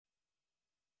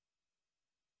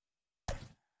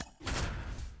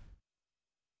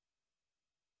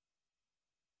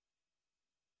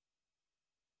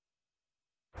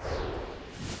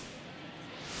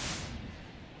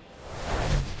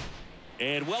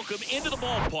And welcome into the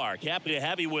ballpark. Happy to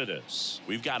have you with us.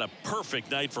 We've got a perfect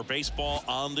night for baseball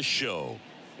on the show.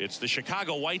 It's the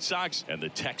Chicago White Sox and the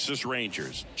Texas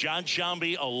Rangers. John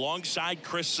Shambi alongside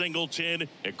Chris Singleton.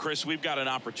 And Chris, we've got an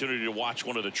opportunity to watch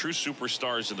one of the true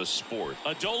superstars in the sport.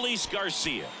 Adolis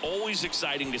Garcia. Always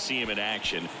exciting to see him in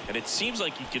action. And it seems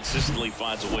like he consistently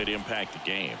finds a way to impact the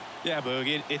game. Yeah,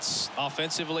 Boog, it's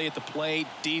offensively at the plate,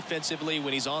 defensively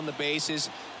when he's on the bases.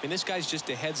 I mean, this guy's just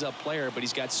a heads-up player, but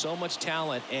he's got so much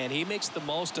talent, and he makes the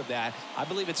most of that. I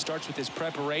believe it starts with his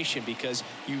preparation because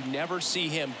you never see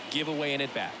him give away an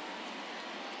at-bat.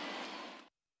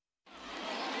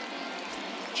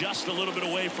 Just a little bit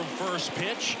away from first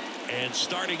pitch, and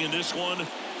starting in this one,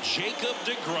 Jacob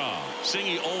deGrom.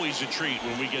 Singy, always a treat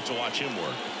when we get to watch him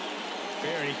work.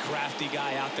 Very crafty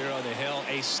guy out there on the hill.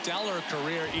 A stellar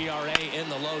career ERA in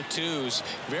the low twos.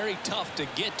 Very tough to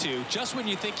get to. Just when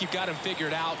you think you've got him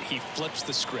figured out, he flips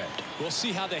the script. We'll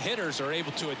see how the hitters are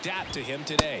able to adapt to him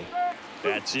today.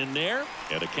 That's in there,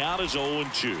 and the count is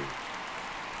 0-2.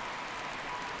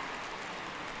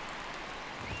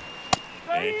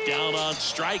 And down on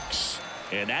strikes,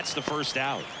 and that's the first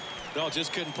out. No,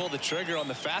 just couldn't pull the trigger on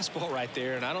the fastball right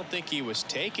there, and I don't think he was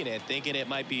taking it, thinking it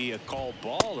might be a called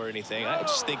ball or anything. I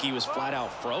just think he was flat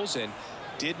out frozen.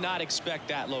 Did not expect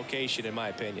that location, in my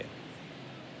opinion.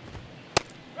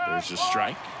 There's a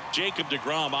strike. Jacob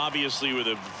deGrom, obviously with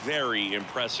a very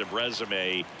impressive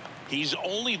resume. He's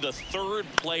only the third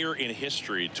player in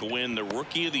history to win the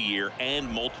Rookie of the Year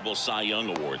and multiple Cy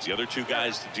Young awards. The other two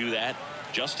guys to do that,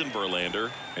 Justin Verlander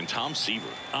and Tom Seaver.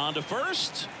 On to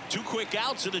first. 2 quick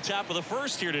outs at the top of the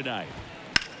first here tonight.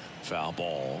 Foul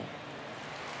ball.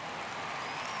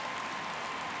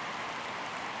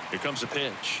 Here comes a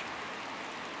pitch.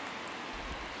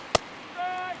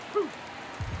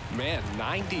 Man,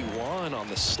 91 on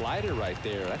the slider right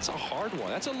there. That's a hard one.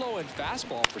 That's a low-end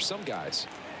fastball for some guys.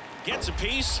 Gets a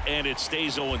piece, and it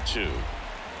stays 0-2.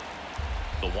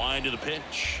 The wind of the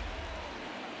pitch.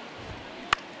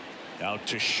 Out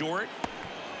to short.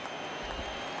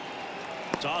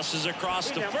 Tosses across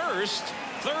to first.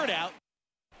 Third out.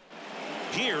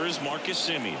 Here is Marcus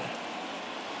Semien.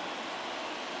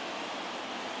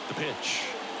 The pitch.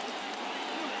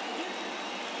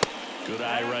 Good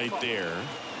eye right there.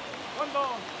 1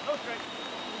 ball, no strike.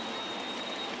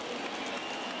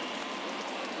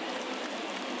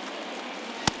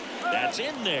 That's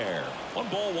in there. 1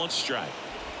 ball, 1 strike.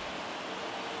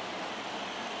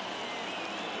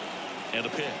 And a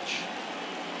pitch.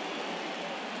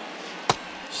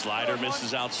 Slider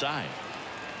misses outside.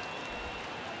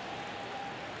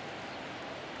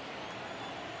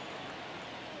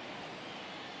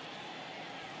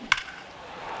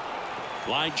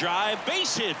 Line drive,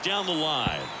 base hit down the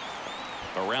line.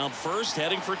 Around first,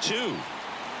 heading for 2.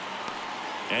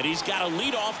 And he's got a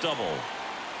leadoff double.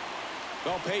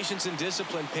 Well, patience and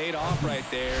discipline paid off right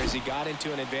there as he got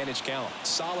into an advantage count.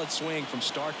 Solid swing from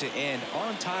start to end.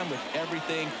 On time with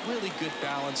everything. Really good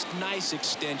balance. Nice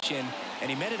extension. And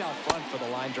he met it out front for the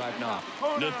line drive knock.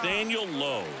 Nathaniel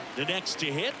Lowe, the next to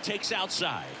hit, takes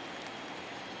outside.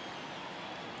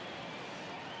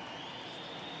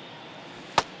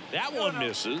 That one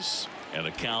misses. And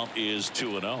the count is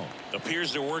 2-0.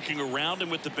 Appears they're working around him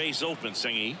with the base open,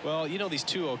 Singy. Well, you know, these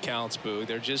 2-0 counts, Boo,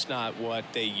 they're just not what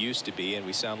they used to be, and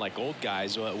we sound like old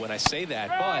guys when I say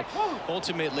that. But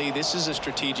ultimately, this is a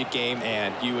strategic game,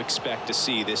 and you expect to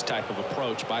see this type of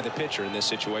approach by the pitcher in this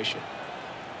situation.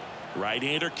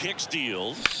 Right-hander kicks,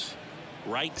 deals.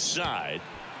 Right side.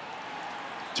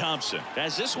 Thompson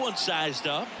has this one sized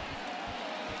up.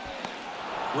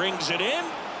 Brings it in.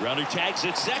 Runner tags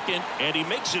at second, and he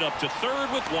makes it up to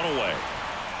third with 1 away.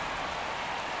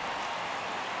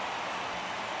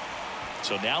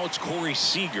 So now it's Corey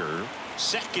Seager,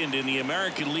 second in the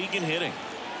American League in hitting.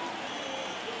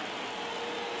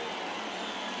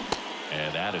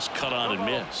 And that is cut on and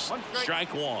missed.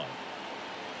 Strike 1.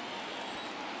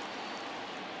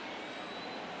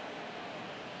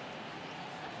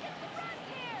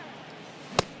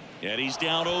 And he's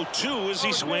down 0-2 as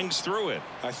he swings through it.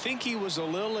 I think he was a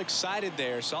little excited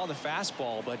there, saw the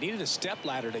fastball, but needed a step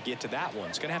ladder to get to that one.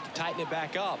 He's going to have to tighten it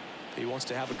back up if he wants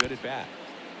to have a good at bat.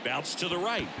 Bounce to the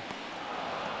right.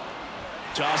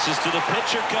 Tosses to the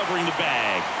pitcher, covering the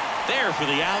bag. There for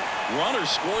the out. Runner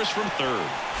scores from third.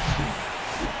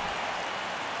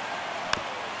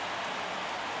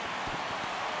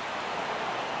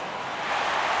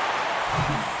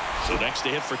 So next to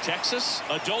hit for Texas,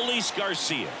 Adolis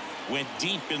Garcia. Went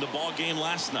deep in the ball game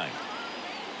last night.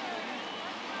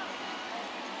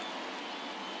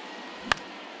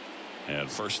 And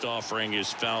first offering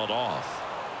is fouled off.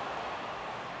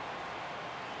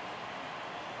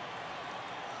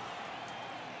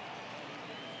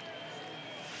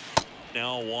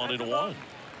 Now 1-1.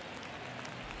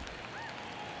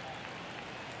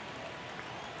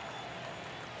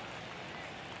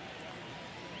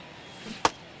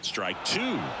 Strike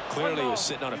two. Clearly he was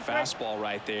sitting on a fastball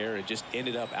right there and just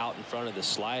ended up out in front of the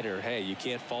slider. Hey, you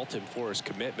can't fault him for his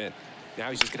commitment. Now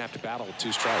he's just going to have to battle with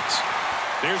 2 strikes.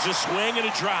 There's a swing and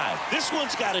a drive. This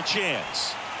one's got a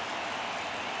chance.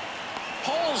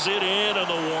 Pulls it in on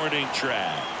the warning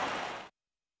track.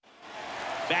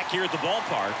 Back here at the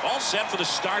ballpark, all set for the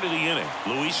start of the inning.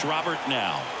 Luis Robert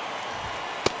now.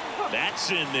 That's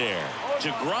in there.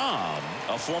 DeGrom,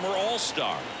 a former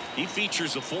All-Star. He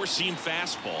features a 4-seam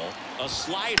fastball, a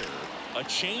slider, a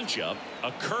changeup,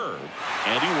 a curve,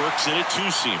 and he works in a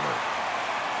 2-seamer.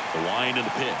 The wind and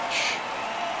the pitch.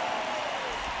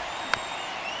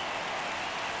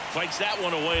 Fights that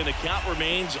one away, and the count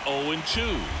remains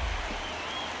 0-2.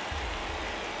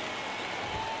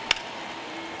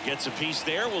 Gets a piece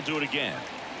there. We'll do it again.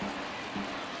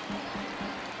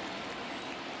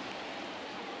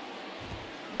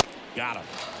 Got him.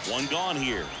 One gone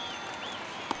here.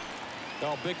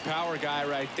 Oh, big power guy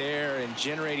right there and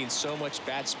generating so much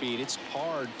bat speed. It's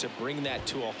hard to bring that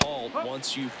to a halt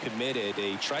once you've committed.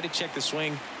 He tried to check the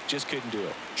swing, just couldn't do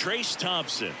it. Trace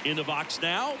Thompson in the box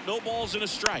now. No balls and a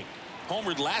strike.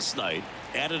 Homered last night.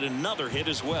 Added another hit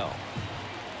as well.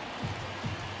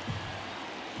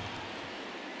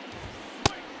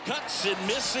 Cuts and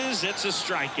misses. It's a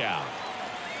strikeout.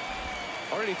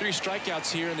 Already 3 strikeouts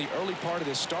here in the early part of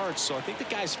this start, so I think the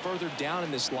guys further down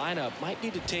in this lineup might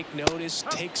need to take notice,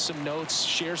 take some notes,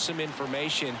 share some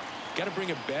information. Got to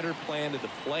bring a better plan to the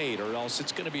plate, or else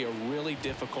it's going to be a really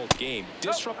difficult game.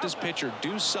 Disrupt this pitcher,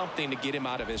 do something to get him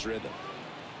out of his rhythm.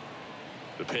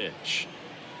 The pitch.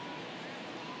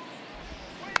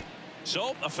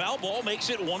 So a foul ball makes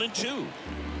it 1-2.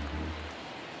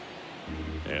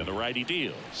 And the righty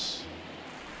deals.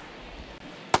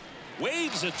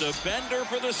 Waves at the bender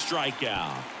for the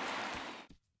strikeout.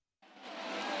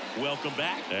 Welcome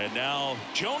back. And now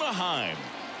Jonah Heim.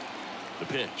 The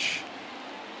pitch.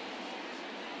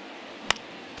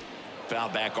 Foul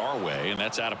back our way, and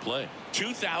that's out of play.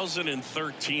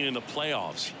 2013 in the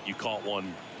playoffs. You caught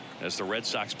one as the Red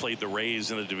Sox played the Rays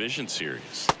in the division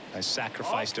series. I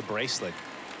sacrificed a bracelet.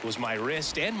 It was my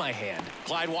wrist and my hand.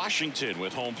 Clyde Washington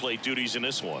with home plate duties in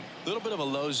this one. A little bit of a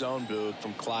low zone boot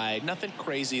from Clyde. Nothing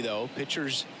crazy, though.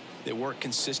 Pitchers that work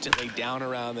consistently down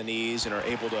around the knees and are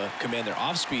able to command their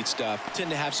off-speed stuff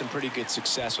tend to have some pretty good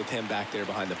success with him back there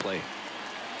behind the plate.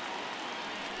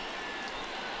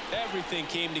 Everything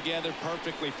came together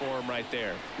perfectly for him right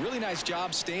there. Really nice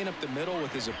job staying up the middle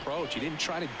with his approach. He didn't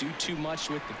try to do too much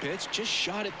with the pitch, just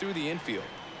shot it through the infield.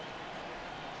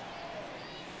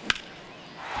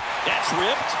 That's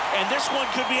ripped, and this one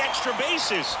could be extra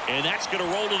bases, and that's going to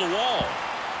roll to the wall.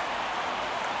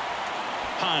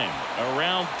 Heim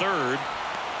around third.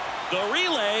 The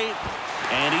relay,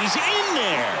 and he's in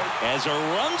there as a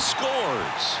run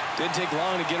scores. Didn't take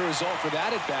long to get a result for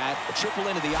that at bat. A triple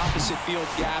into the opposite field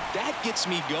gap. That gets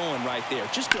me going right there.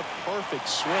 Just a perfect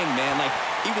swing, man. Like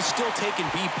he was still taking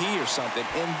BP or something,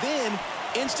 and then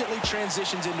instantly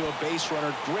transitions into a base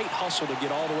runner. Great hustle to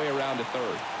get all the way around to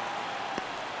third.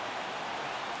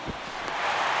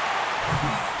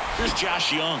 Here's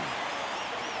Josh Jung.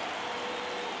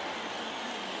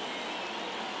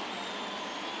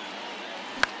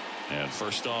 And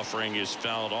first offering is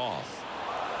fouled off.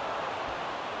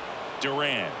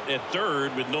 Duran at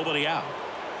third with nobody out.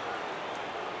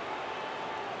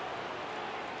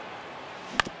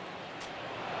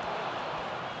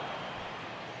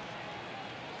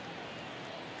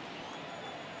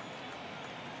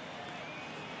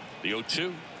 The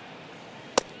 0-2.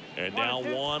 And now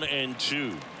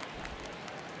 1-2.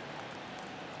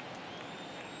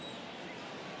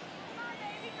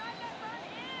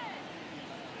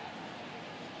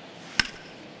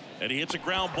 And he hits a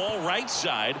ground ball right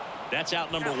side. That's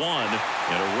out number 1. And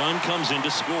a run comes in to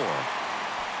score.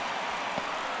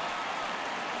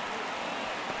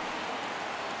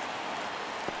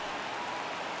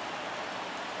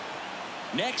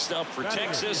 Next up for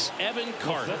Texas, Evan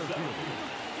Carter.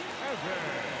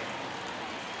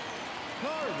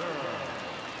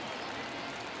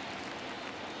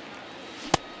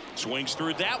 Swings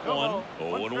through that one.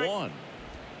 0-1.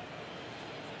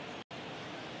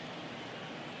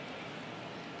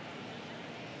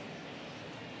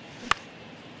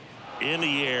 In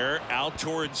the air, out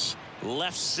towards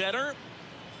left center.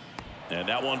 And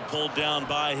that one pulled down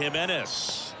by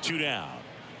Jimenez. 2 down.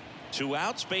 2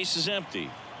 outs, base is empty.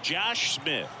 Josh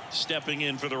Smith stepping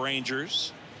in for the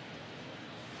Rangers.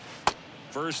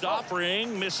 First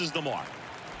offering misses the mark.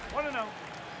 1-0.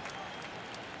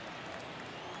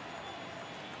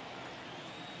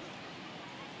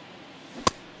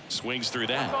 Swings through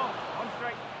One that. ball, one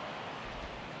strike.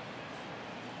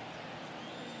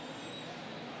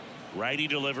 Righty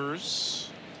delivers.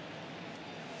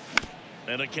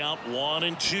 And a count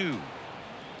 1-2.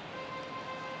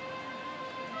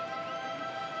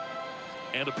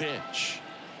 And a pitch.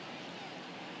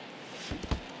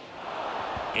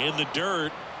 In the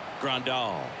dirt.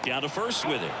 Groundout down to first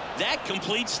with it. That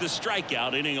completes the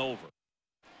strikeout. Inning over.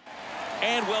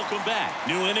 And welcome back.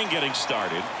 New inning getting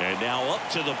started. And now up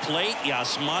to the plate,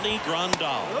 Yasmani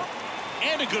Grandal.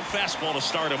 And a good fastball to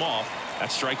start him off.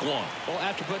 That's strike one. Well,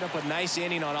 after putting up a nice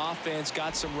inning on offense,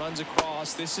 got some runs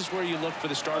across, this is where you look for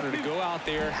the starter to go out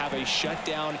there, have a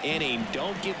shutdown inning.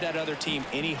 Don't give that other team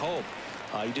any hope.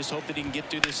 You just hope that he can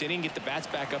get through this inning, get the bats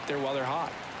back up there while they're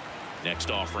hot. Next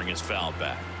offering is fouled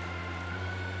back.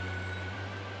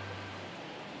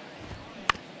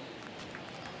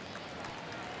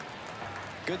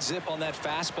 Good zip on that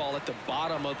fastball at the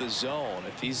bottom of the zone.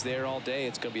 If he's there all day,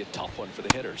 it's going to be a tough one for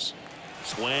the hitters.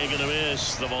 Swing and a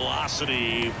miss. The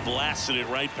velocity blasted it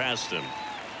right past him.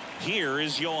 Here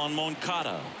is Yoan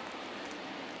Moncada.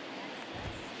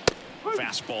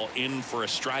 Fastball in for a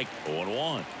strike.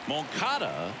 0-1.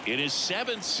 Moncada in his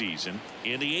 7th season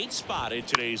in the 8th spot in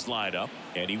today's lineup,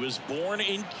 and he was born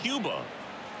in Cuba.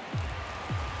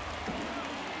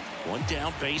 One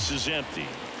down, base is empty.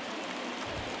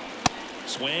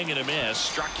 Swing and a miss,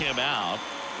 struck him out,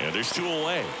 and there's 2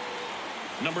 away.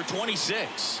 Number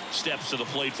 26 steps to the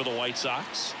plate for the White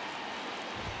Sox.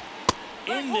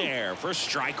 In there for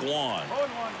strike one.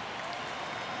 0-1.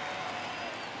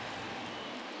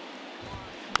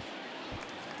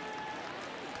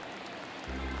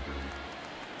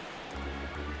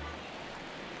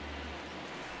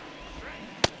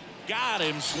 Got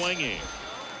him swinging.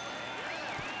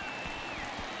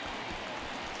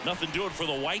 Nothing doing for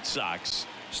the White Sox.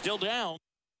 Still down.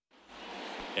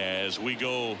 As we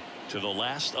go to the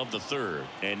last of the 3rd.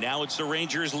 And now it's the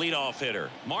Rangers leadoff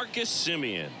hitter, Marcus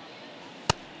Semien.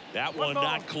 That one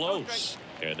not close.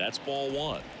 And that's ball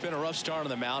 1. Been a rough start on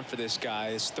the mound for this guy.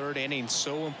 His 3rd inning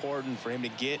so important for him to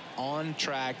get on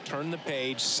track, turn the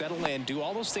page, settle in, do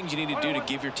all those things you need to do to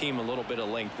give your team a little bit of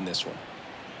length in this one.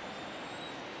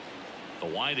 The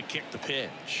wind to kick the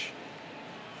pitch.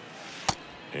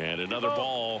 And another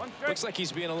ball. Looks like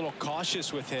he's being a little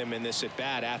cautious with him in this at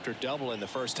bat after doubling the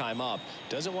first time up.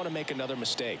 Doesn't want to make another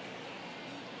mistake.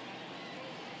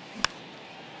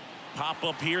 Pop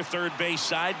up here, third base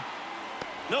side.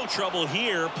 No trouble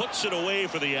here. Puts it away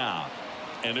for the out.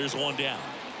 And there's one down.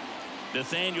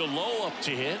 Nathaniel Lowe up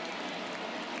to hit.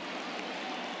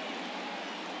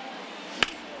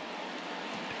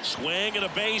 Swing and a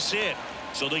base hit.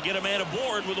 So they get a man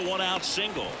aboard with a 1-out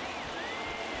single.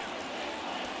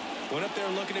 Went up there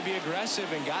looking to be aggressive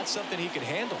and got something he could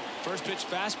handle. First pitch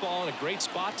fastball in a great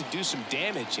spot to do some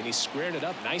damage, and he squared it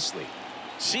up nicely.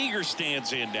 Seager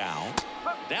stands in now.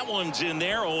 That one's in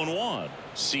there. 0-1.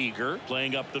 Seager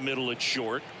playing up the middle at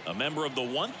short, a member of the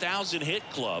 1,000 hit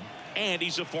club, and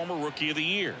he's a former Rookie of the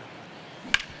Year.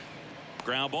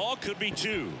 Ground ball could be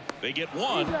 2. They get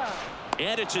 1,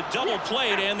 and it's a double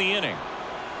play to end the inning.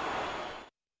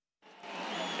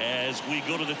 As we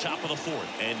go to the top of the 4th,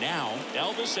 and now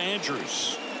Elvis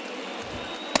Andrus.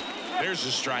 There's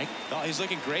a strike. Oh, he's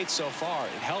looking great so far.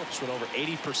 It helps when over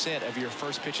 80% of your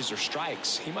first pitches are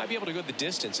strikes. He might be able to go the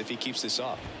distance if he keeps this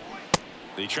up.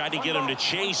 They tried to get him to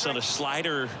chase on a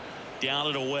slider down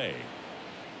and away.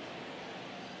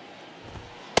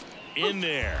 In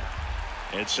there.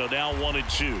 And so now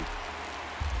 1-2.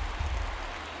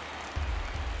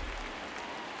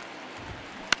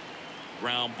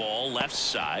 Ground ball left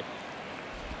side.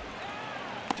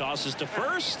 Tosses to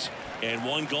first, and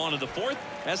one gone to the 4th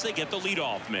as they get the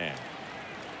leadoff man.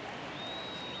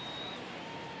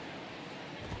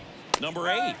 Number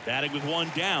 8 batting with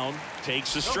 1 down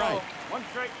takes a strike. 1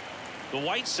 strike. The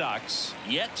White Sox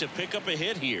yet to pick up a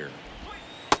hit here.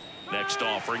 Next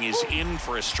offering is in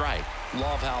for a strike.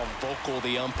 Love how vocal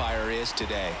the umpire is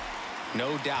today.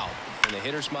 No doubt in the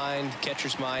hitter's mind,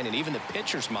 catcher's mind, and even the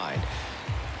pitcher's mind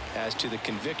as to the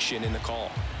conviction in the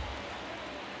call.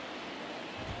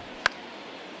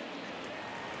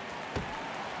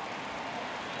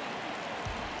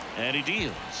 And he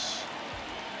deals.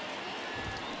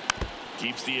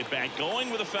 Keeps the at-bat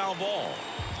going with a foul ball.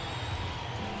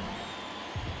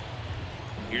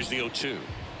 Here's the 0-2.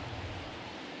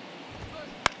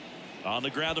 On the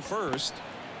ground to first.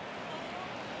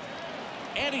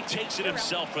 And he takes it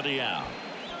himself for the out.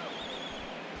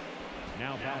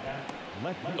 Now back.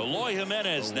 Eloy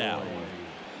Jimenez now.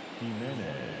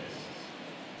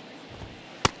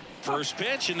 First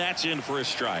pitch, and that's in for a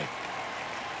strike.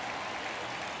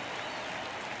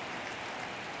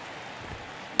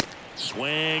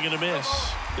 Swing and a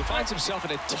miss. He finds himself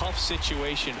in a tough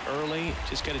situation early.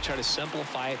 Just got to try to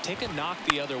simplify it. Take a knock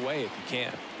the other way if you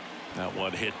can. That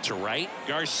one hit to right.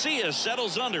 Garcia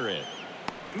settles under it.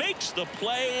 Makes the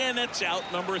play, and it's out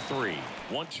number 3.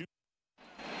 1-2.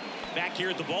 Back here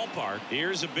at the ballpark,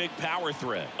 here's a big power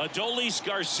threat. Adolis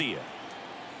Garcia.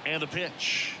 And the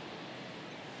pitch.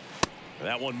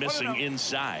 That one missing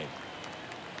inside.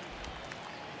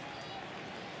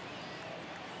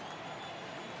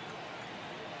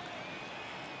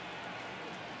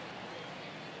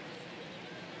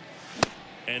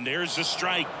 And there's a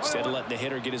strike. Instead of letting the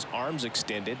hitter get his arms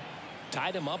extended,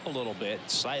 tied him up a little bit,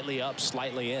 slightly up,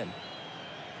 slightly in.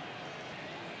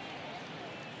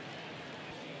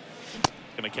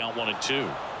 Going to count 1-2.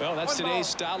 Well, that's today's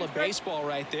style of baseball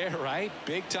right there, right?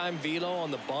 Big time velo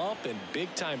on the bump and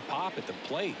big time pop at the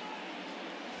plate.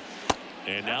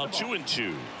 And now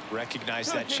 2-2.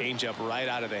 Recognize that changeup right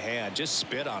out of the hand. Just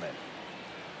spit on it.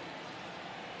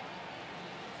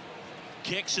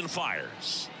 Kicks and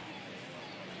fires.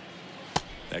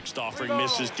 Next offering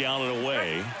misses down and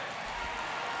away.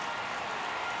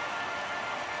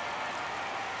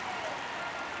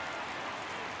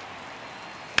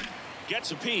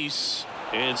 Gets a piece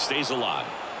and stays alive.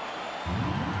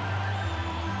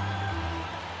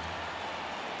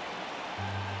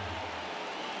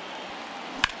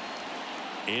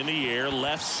 In the air,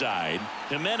 left side.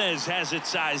 Jimenez has it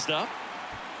sized up.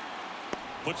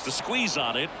 Puts the squeeze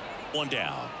on it. One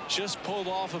down. Just pulled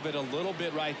off of it a little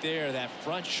bit right there. That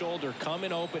front shoulder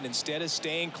coming open instead of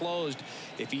staying closed.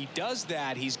 If he does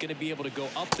that, he's going to be able to go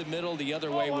up the middle the other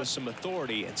way with some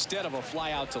authority instead of a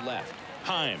fly out to left.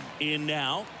 Heim in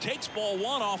now. Takes ball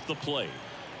 1 off the plate.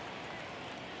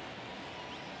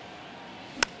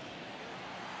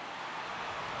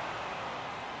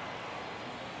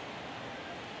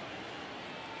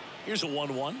 Here's a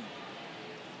 1-1.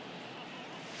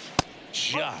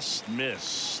 Just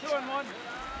missed. 2-1.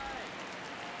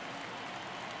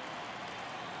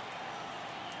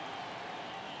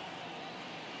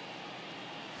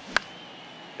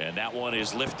 And that one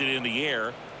is lifted in the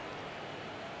air.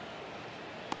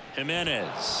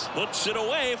 Jimenez puts it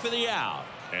away for the out.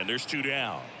 And there's 2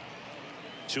 down.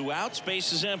 2 outs,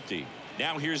 base is empty.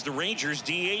 Now here's the Rangers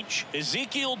DH,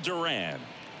 Ezequiel Duran.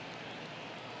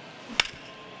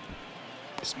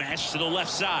 Smash to the left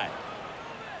side.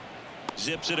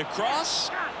 Zips it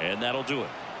across, and that'll do it.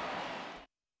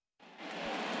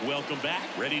 Welcome back.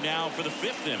 Ready now for the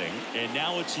 5th inning, and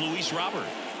now it's Luis Robert.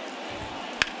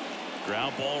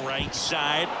 Ground ball right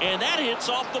side, and that hits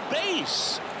off the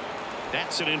base.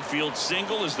 That's an infield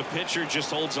single as the pitcher just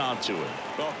holds on to it.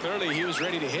 Well, clearly he was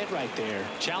ready to hit right there.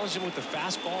 Challenged him with the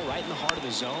fastball right in the heart of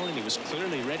the zone, and he was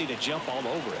clearly ready to jump all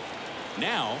over it.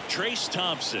 Now, Trace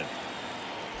Thompson.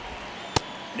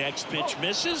 Next pitch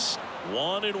misses.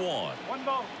 1-1. 1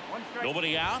 ball, 1 strike.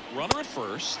 Nobody out. Runner at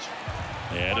first.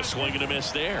 And a swing and a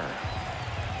miss there.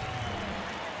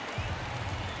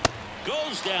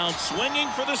 Goes down swinging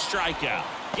for the strikeout.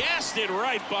 Gassed it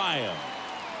right by him.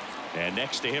 And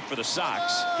next to hit for the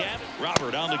Sox,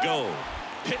 Robert on the go.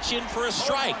 Pitch in for a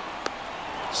strike.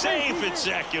 Safe at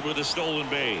second with a stolen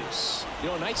base. You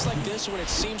know, nights like this when it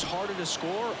seems harder to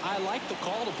score, I like the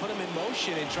call to put him in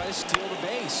motion and try to steal the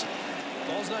base.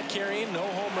 Ball's not carrying, no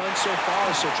home runs so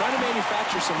far, so trying to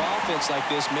manufacture some offense like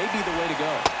this may be the way to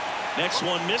go. Next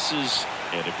one misses,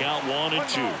 and a count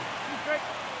 1-2.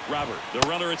 Robert, the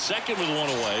runner at second with 1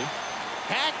 away.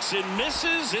 Hacks and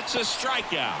misses. It's a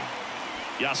strikeout.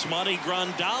 Yasmani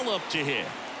Grandal up to hit.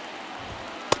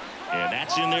 And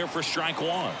that's in there for strike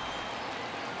 1.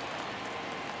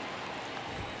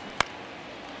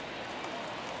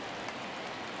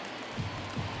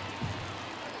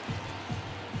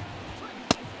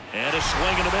 And a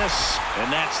swing and a miss,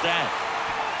 and that's that.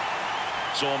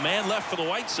 So a man left for the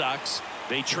White Sox.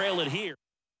 They trail it here.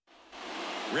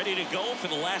 Ready to go for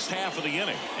the last half of the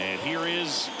inning. And here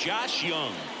is Josh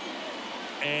Jung.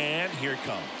 And here it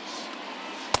comes.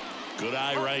 Good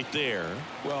eye right there.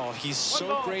 Well, he's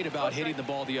so great about hitting the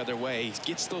ball the other way. He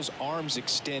gets those arms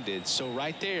extended. So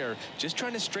right there, just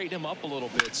trying to straighten him up a little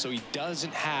bit so he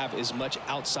doesn't have as much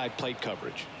outside plate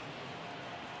coverage.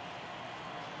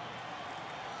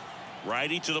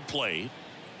 Righty to the plate.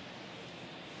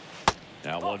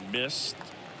 That one missed.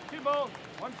 2 balls,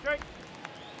 1 strike.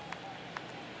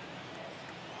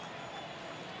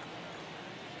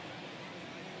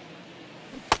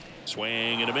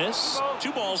 Swing and a miss.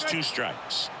 2 balls, 2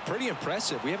 strikes. Pretty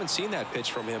impressive. We haven't seen that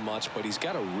pitch from him much, but he's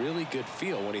got a really good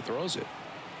feel when he throws it.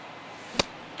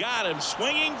 Got him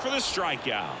swinging for the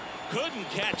strikeout. Couldn't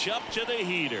catch up to the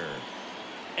heater.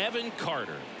 Evan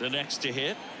Carter, the next to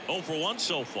hit. 0 for 1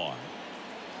 so far.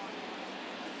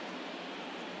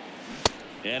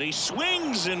 And he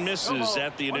swings and misses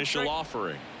at the initial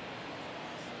offering.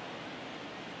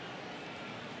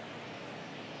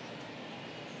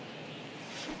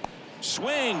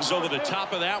 Swings over the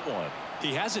top of that one.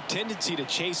 He has a tendency to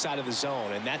chase out of the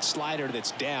zone, and that slider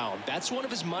that's down, that's one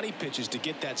of his money pitches to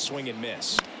get that swing and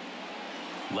miss.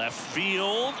 Left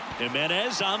field,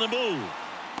 Jimenez on the move.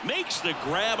 Makes the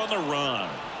grab on the run.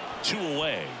 2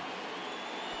 away.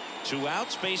 2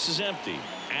 outs, base is empty.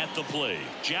 At the plate,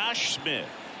 Josh Smith.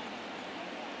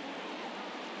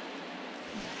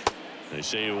 They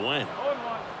say it went.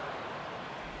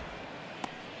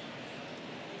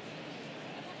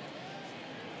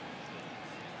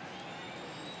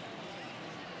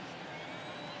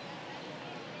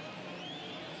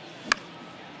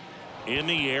 In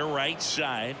the air, right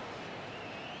side.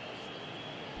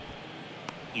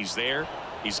 He's there.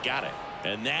 He's got it.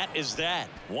 And that is that.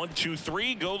 1, 2,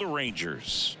 3 go the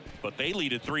Rangers. But they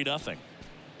lead at 3-0.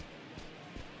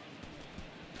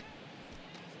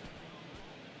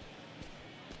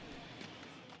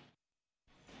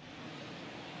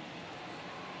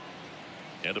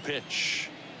 And a pitch.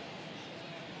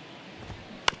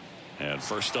 And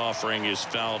first offering is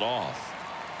fouled off.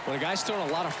 When a guy's throwing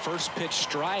a lot of first pitch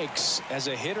strikes as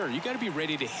a hitter, you got to be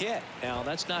ready to hit. Now,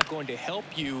 that's not going to help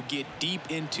you get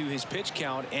deep into his pitch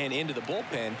count and into the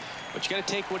bullpen, but you got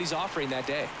to take what he's offering that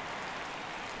day.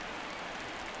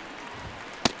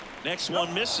 Next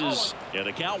one misses, and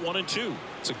a count 1-2.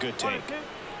 It's a good take.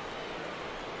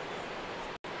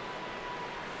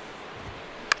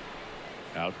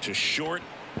 Out to short.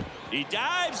 He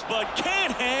dives but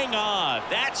can't hang on.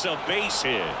 That's a base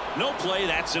hit. No play.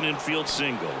 That's an infield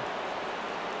single.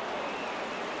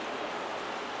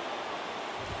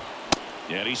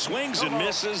 And he swings and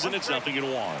misses, and it's 0-1.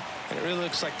 And it really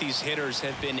looks like these hitters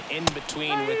have been in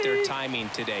between with their timing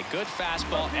today. Good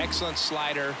fastball, excellent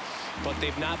slider, but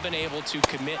they've not been able to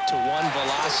commit to one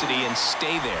velocity and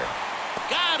stay there.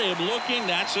 Got him looking.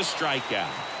 That's a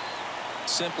strikeout.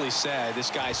 Simply said,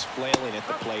 this guy's flailing at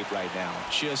the plate right now,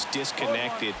 just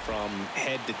disconnected from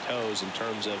head to toes in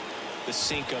terms of the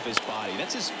sink of his body.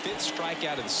 That's his 5th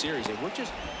strikeout of the series, and we're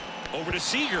just over to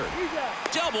Seager.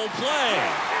 Double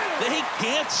play. They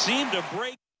can't seem to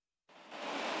break.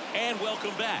 And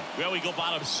welcome back. Well, we go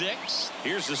bottom 6.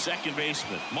 Here's the second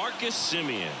baseman, Marcus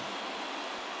Semien.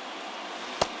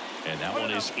 And that one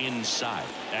is inside.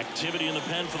 Activity in the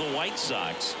pen for the White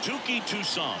Sox. Touki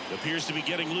Toussaint appears to be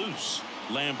getting loose.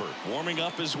 Lambert warming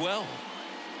up as well.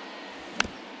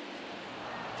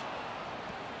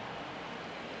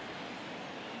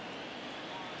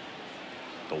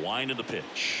 The wind of the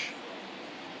pitch.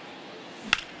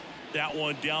 That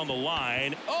one down the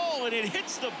line. Oh, and it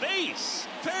hits the base.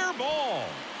 Fair ball.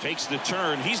 Takes the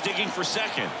turn. He's digging for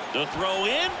second. The throw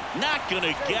in. Not going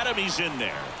to get him. He's in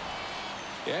there.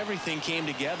 Everything came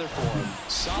together for him.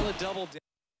 Solid double.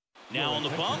 Now on the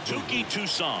bump, Touki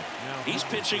Toussaint. He's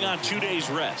pitching on 2 days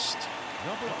rest.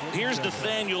 Here's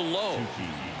Nathaniel Lowe.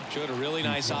 Showed a really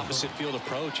nice opposite field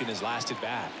approach in his last at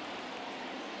bat.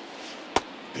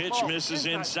 Pitch misses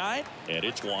inside, and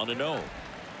it's 1-0.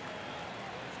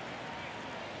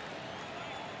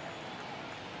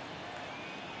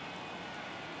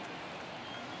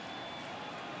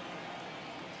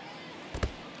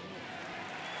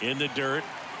 In the dirt.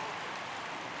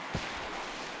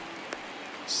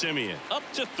 Semien up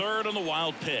to third on the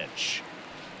wild pitch.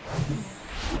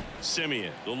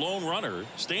 Semien, the lone runner,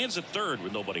 stands at third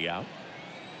with nobody out.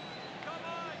 Come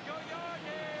on, go yard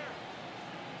here.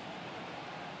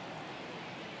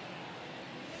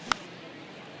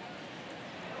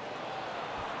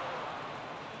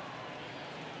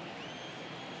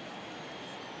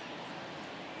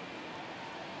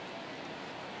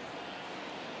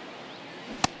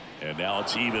 And now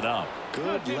it's even up.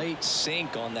 Good late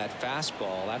sink on that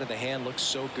fastball. Out of the hand looks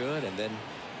so good, and then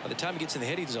by the time it gets in the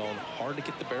hitting zone, hard to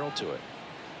get the barrel to it.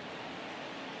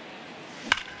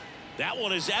 That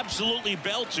one is absolutely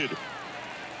belted.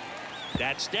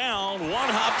 That's down. One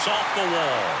hops off the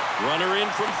wall. Runner in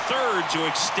from third to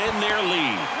extend their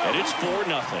lead. And it's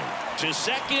 4-0. To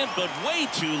second, but way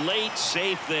too late.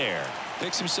 Safe there.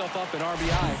 Picks himself up an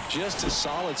RBI. Just a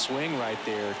solid swing right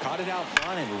there. Caught it out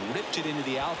front and ripped it into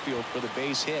the outfield for the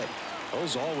base hit.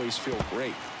 Those always feel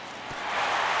great.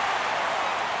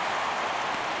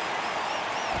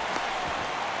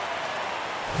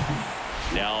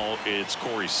 Now it's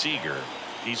Corey Seager.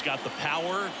 He's got the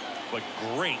power, but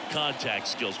great contact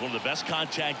skills. One of the best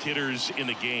contact hitters in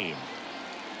the game.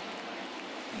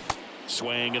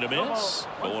 Swing and a miss.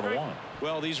 0-1.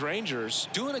 Well, these Rangers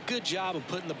doing a good job of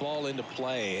putting the ball into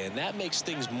play, and that makes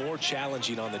things more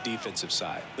challenging on the defensive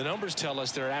side. The numbers tell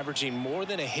us they're averaging more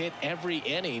than a hit every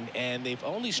inning, and they've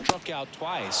only struck out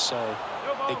twice, so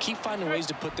they keep finding ways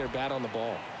to put their bat on the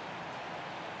ball.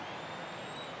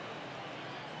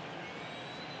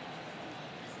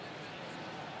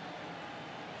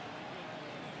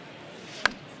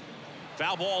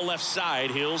 Foul ball left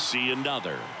side. He'll see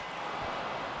another.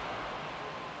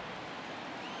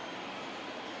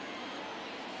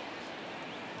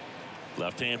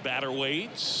 Left-hand batter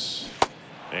waits.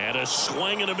 And a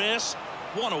swing and a miss.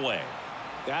 One away.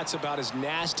 That's about as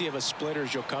nasty of a splitter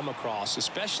as you'll come across,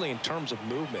 especially in terms of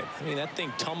movement. I mean, that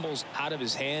thing tumbles out of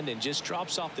his hand and just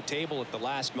drops off the table at the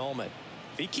last moment.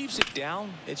 If he keeps it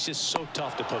down, it's just so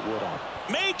tough to put wood on.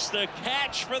 Makes the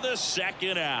catch for the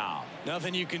second out.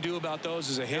 Nothing you can do about those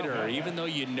as a hitter. Even though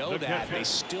you know that, they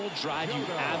still drive you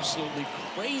absolutely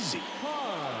crazy.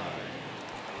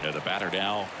 And the batter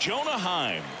now, Jonah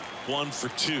Heim, 1 for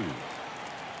 2.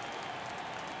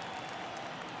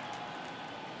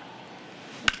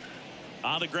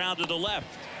 On the ground to the left.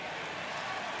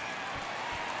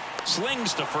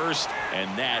 Slings to first,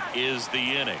 and that is the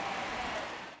inning.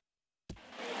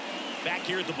 Back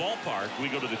here at the ballpark, we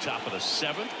go to the top of the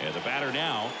 7th, and the batter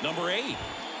now, number 8.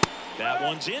 That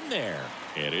one's in there,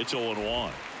 and it's 0-1.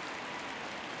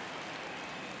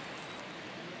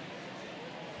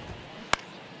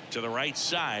 To the right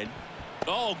side.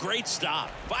 Oh, great stop.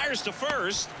 Fires to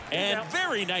first, and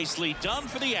very nicely done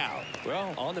for the out.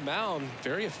 Well, on the mound,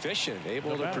 very efficient,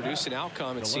 able to produce an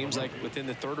outcome, it seems like, within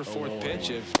the 3rd or 4th pitch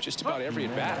of just about every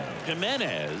at bat.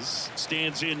 Jimenez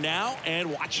stands in now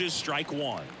and watches strike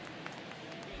 1.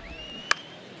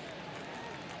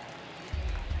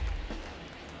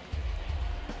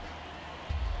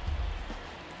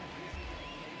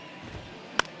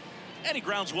 And he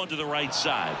grounds one to the right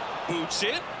side. Boots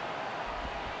it.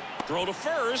 Throw to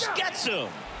first. Gets him.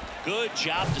 Good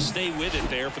job to stay with it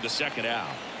there for the second out.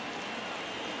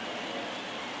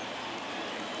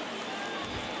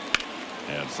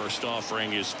 And first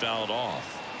offering is fouled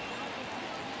off.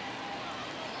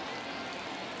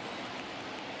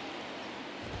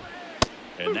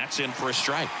 And that's in for a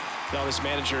strike. Now this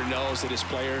manager knows that his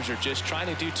players are just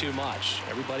trying to do too much.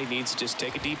 Everybody needs to just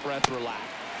take a deep breath and relax.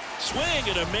 Swing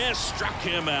and a miss, struck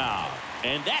him out.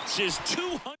 And that's his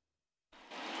 200.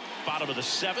 Bottom of the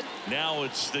 7th. Now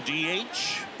it's the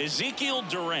DH, Ezequiel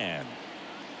Duran.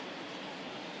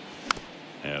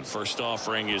 And first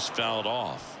offering is fouled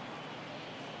off.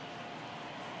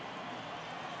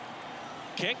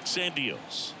 Kicks and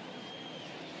deals.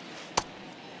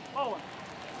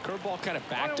 Curveball kind of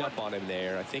backed up on him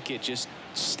there. I think it just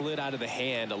slid out of the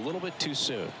hand a little bit too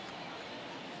soon.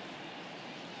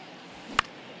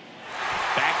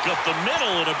 Back up the middle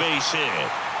and a base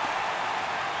hit.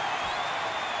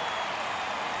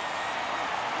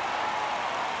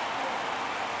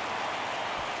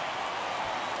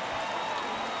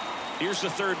 Here's the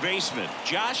third baseman,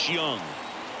 Josh Jung.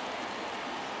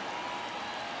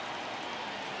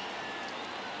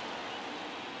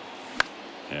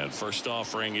 And first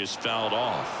offering is fouled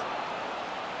off.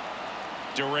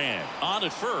 Duran on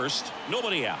at first,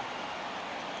 nobody out.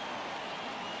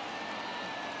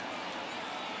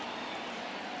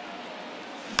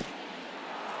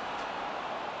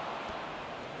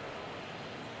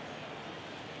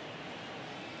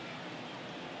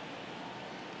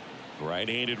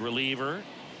 Right-handed reliever.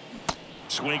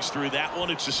 Swings through that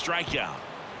one. It's a strikeout.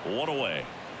 One away.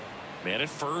 Man at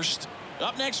first.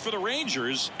 Up next for the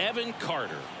Rangers, Evan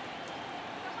Carter.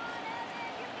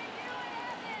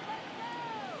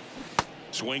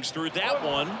 Swings through that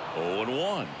one.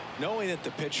 0-1. Knowing that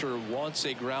the pitcher wants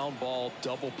a ground ball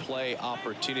double play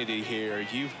opportunity here,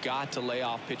 you've got to lay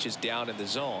off pitches down in the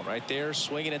zone. Right there,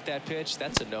 swinging at that pitch,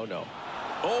 that's a no-no.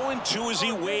 0-2 as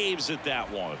he waves at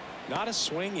that one. Not a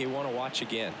swing you want to watch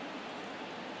again.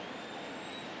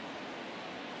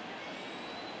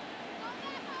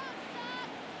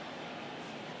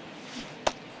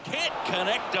 Can't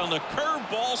connect on the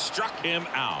curveball, struck him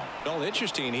out. Well,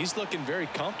 interesting. He's looking very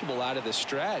comfortable out of the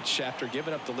stretch after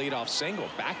giving up the leadoff single.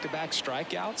 Back-to-back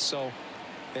strikeouts, so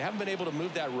they haven't been able to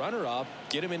move that runner up,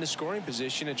 get him into scoring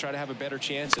position, and try to have a better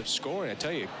chance of scoring. I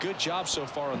tell you, good job so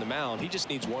far on the mound. He just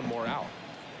needs one more out.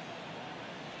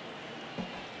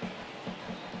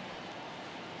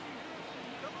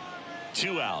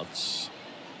 Two outs.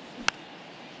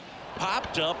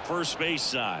 Popped up first base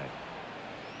side.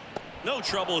 No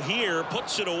trouble here.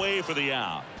 Puts it away for the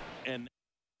out. And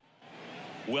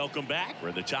welcome back. We're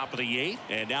at the top of the 8th.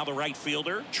 And now the right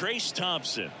fielder, Trace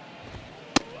Thompson.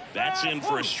 That's in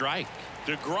for a strike.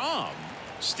 DeGrom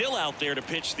still out there to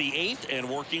pitch the 8th and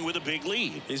working with a big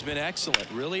lead. He's been excellent,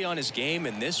 really on his game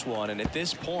in this one, and at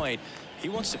this point he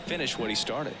wants to finish what he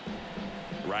started.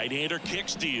 Right-hander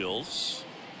kicks, deals.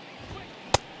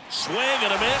 Swing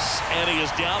and a miss, and he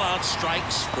is down on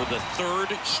strikes for the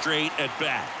 3rd straight at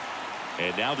bat.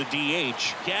 And now the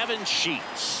DH, Gavin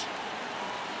Sheets.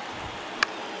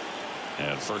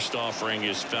 And first offering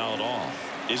is fouled off.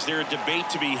 Is there a debate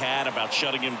to be had about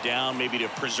shutting him down, maybe to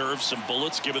preserve some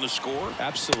bullets given the score?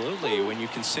 Absolutely. When you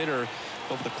consider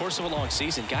over the course of a long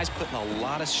season, guys putting a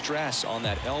lot of stress on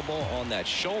that elbow, on that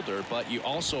shoulder, but you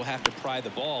also have to pry the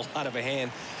ball out of a hand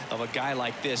of a guy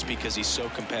like this because he's so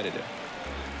competitive.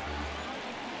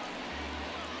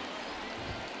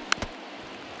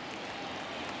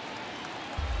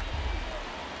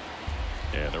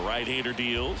 And the right-hander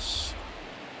deals.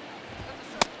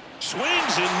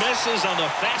 Swings and misses on the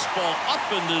fastball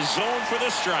up in the zone for the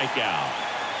strikeout.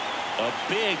 A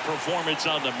big performance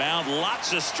on the mound.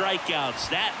 Lots of strikeouts.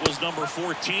 That was number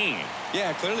 14.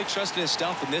 Yeah, clearly trusting his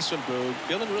stuff in this one, Boog.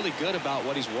 Feeling really good about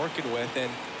what he's working with,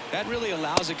 and that really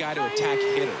allows a guy to attack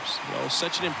hitters. You know,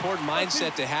 such an important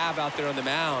mindset to have out there on the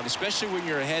mound, especially when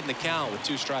you're ahead in the count with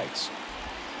 2 strikes.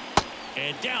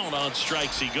 And down on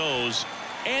strikes he goes,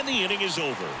 and the inning is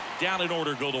over. Down in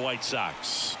order go the White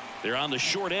Sox. They're on the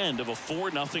short end of a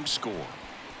 4-0 score.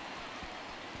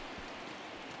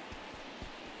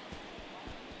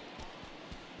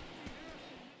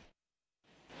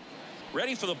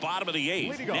 Ready for the bottom of the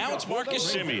 8th. Now it's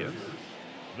Marcus Semien.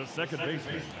 The second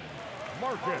baseman,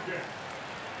 Marcus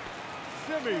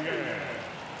Semien.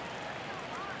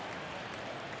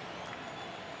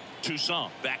 Toussaint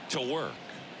back to work.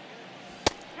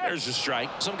 There's a strike.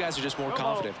 Some guys are just more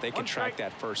confident if they can track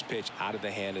that first pitch out of the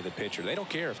hand of the pitcher. They don't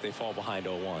care if they fall behind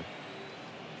 0-1.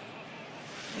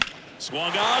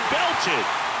 Swung on, belted.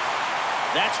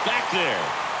 That's back there.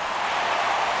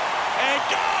 And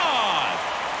gone.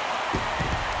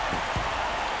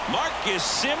 Marcus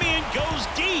Semien goes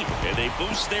deep, and they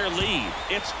boost their lead.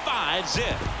 It's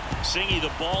 5-zip. Singy,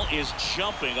 the ball is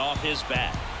jumping off his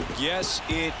bat. Yes,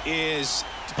 it is.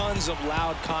 Tons of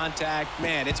loud contact.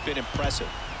 Man, it's been impressive.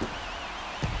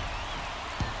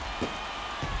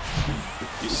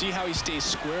 You see how he stays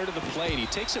square to the plate. He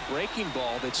takes a breaking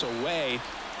ball that's away,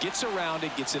 gets around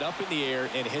it, gets it up in the air,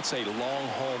 and hits a long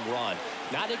home run.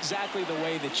 Not exactly the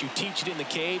way that you teach it in the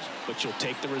cage, but you'll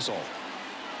take the result.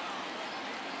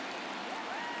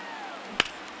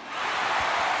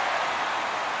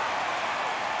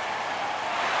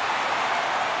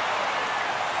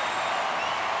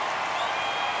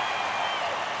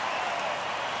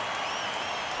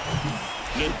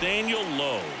 Nathaniel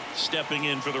Lowe stepping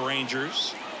in for the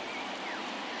Rangers.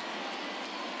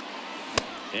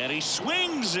 And he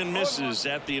swings and misses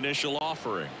at the initial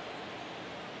offering.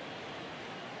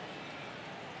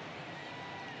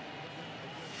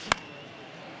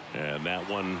 And that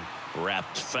one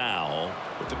wrapped foul.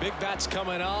 With the big bats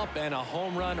coming up and a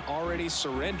home run already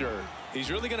surrendered,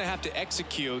 he's really going to have to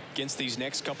execute against these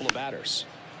next couple of batters.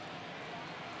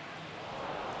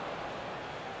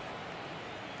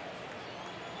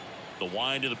 The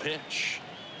wind of the pitch.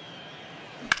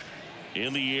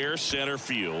 In the air, center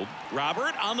field.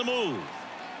 Robert on the move.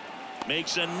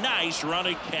 Makes a nice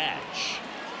running catch.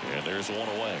 And there's one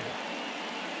away.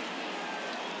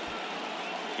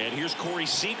 And here's Corey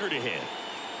Seager to hit.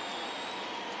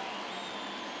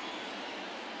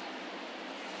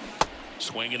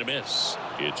 Swing and a miss.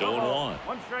 It's 0-1.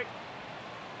 1 strike.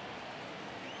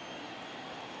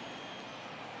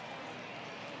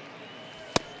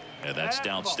 And that's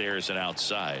downstairs and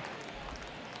outside.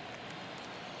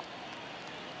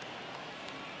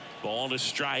 Ball to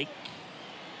strike.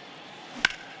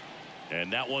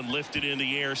 And that one lifted in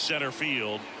the air, center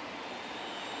field.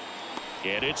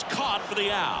 And it's caught for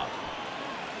the out.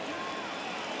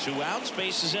 2 outs,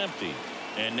 base is empty.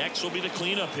 And next will be the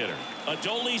cleanup hitter,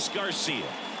 Adolis Garcia.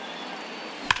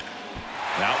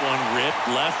 That one ripped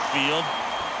left field,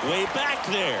 way back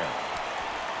there.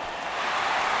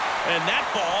 And that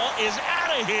ball is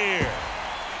out of here.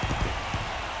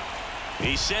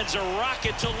 He sends a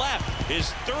rocket to left, his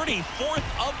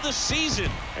 34th of the season.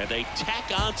 And they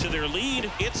tack on to their lead.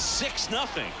 It's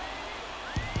 6-0.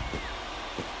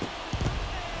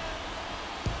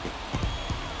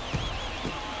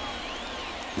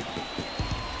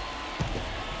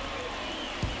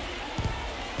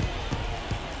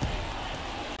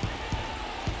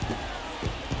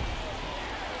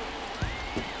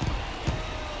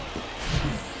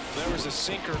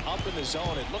 Sinker up in the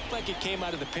zone. It looked like it came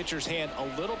out of the pitcher's hand a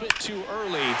little bit too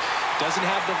early. Doesn't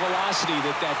have the velocity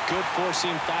that good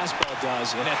four-seam fastball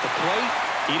does. And at the plate,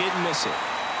 he didn't miss it.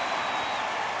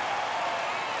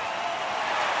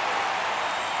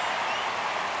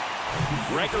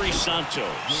 Gregory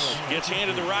Santos gets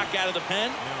handed the rock out of the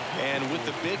pen. And with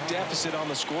the big deficit on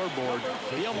the scoreboard,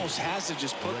 he almost has to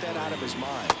just put that out of his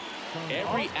mind.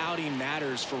 Every outing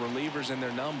matters for relievers and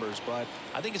their numbers, but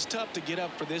I think it's tough to get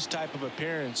up for this type of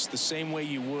appearance the same way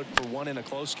you would for one in a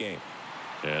close game.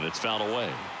 And it's fouled away.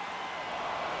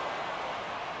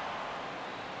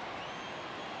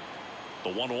 The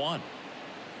 1-1.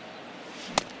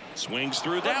 Swings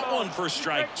through that one for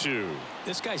strike 2.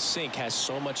 This guy's sink has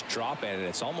so much drop at it.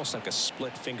 It's almost like a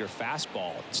split finger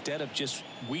fastball. Instead of just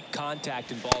weak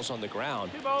contact and balls on the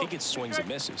ground, he gets swings and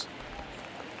misses.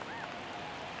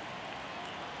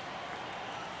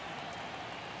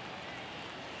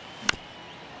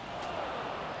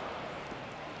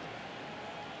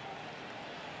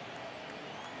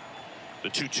 The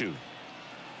 2-2.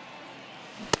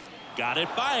 Got it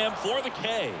by him for the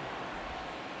K.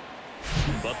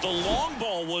 But the long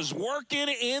ball was working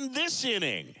in this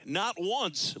inning. Not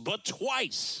once, but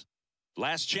twice.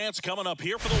 Last chance coming up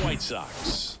here for the White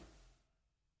Sox.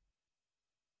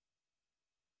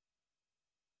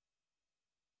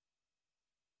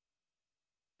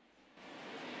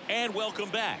 And welcome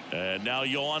back. And now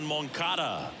Yohan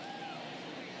Moncada.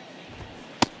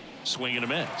 Swing and a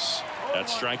miss.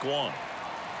 That's strike 1.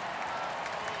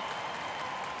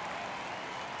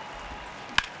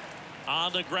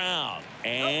 On the ground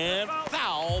and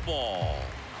foul ball.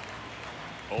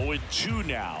 0-2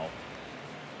 now.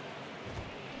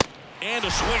 And a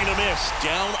swing and a miss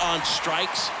down on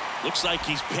strikes. Looks like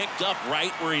he's picked up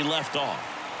right where he left off.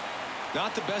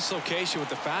 Not the best location with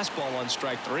the fastball on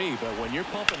strike 3, but when you're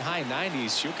pumping high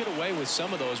 90s, you'll get away with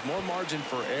some of those. More margin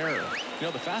for error. You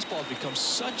know, the fastball has become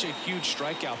such a huge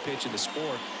strikeout pitch in the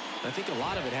sport. I think a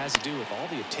lot of it has to do with all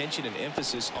the attention and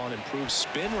emphasis on improved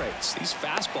spin rates. These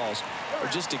fastballs are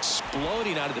just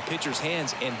exploding out of the pitcher's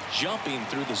hands and jumping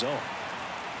through the zone.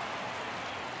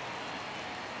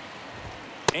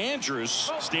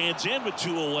 Andrews stands in with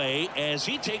 2 away as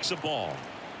he takes a ball.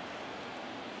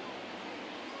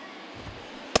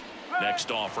 Next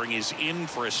offering is in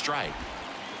for a strike.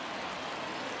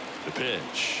 The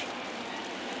pitch.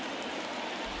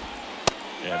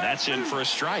 And that's in for a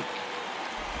strike.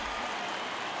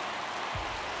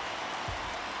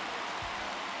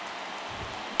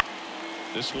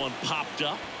 This one popped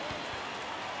up.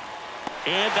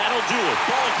 And that'll do it.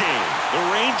 Ball game. The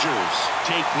Rangers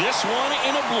take this one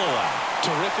in a blowout.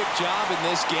 Terrific job in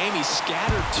this game. He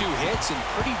scattered 2 hits and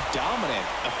pretty dominant.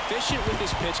 Efficient with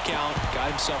his pitch count. Got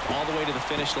himself all the way to the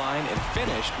finish line and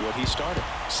finished what he started.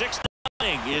 6-0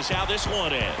 is how this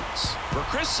one ends. For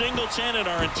Chris Singleton and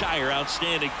our entire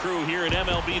outstanding crew here at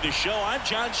MLB The Show, I'm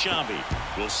John Shambi.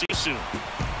 We'll see you soon.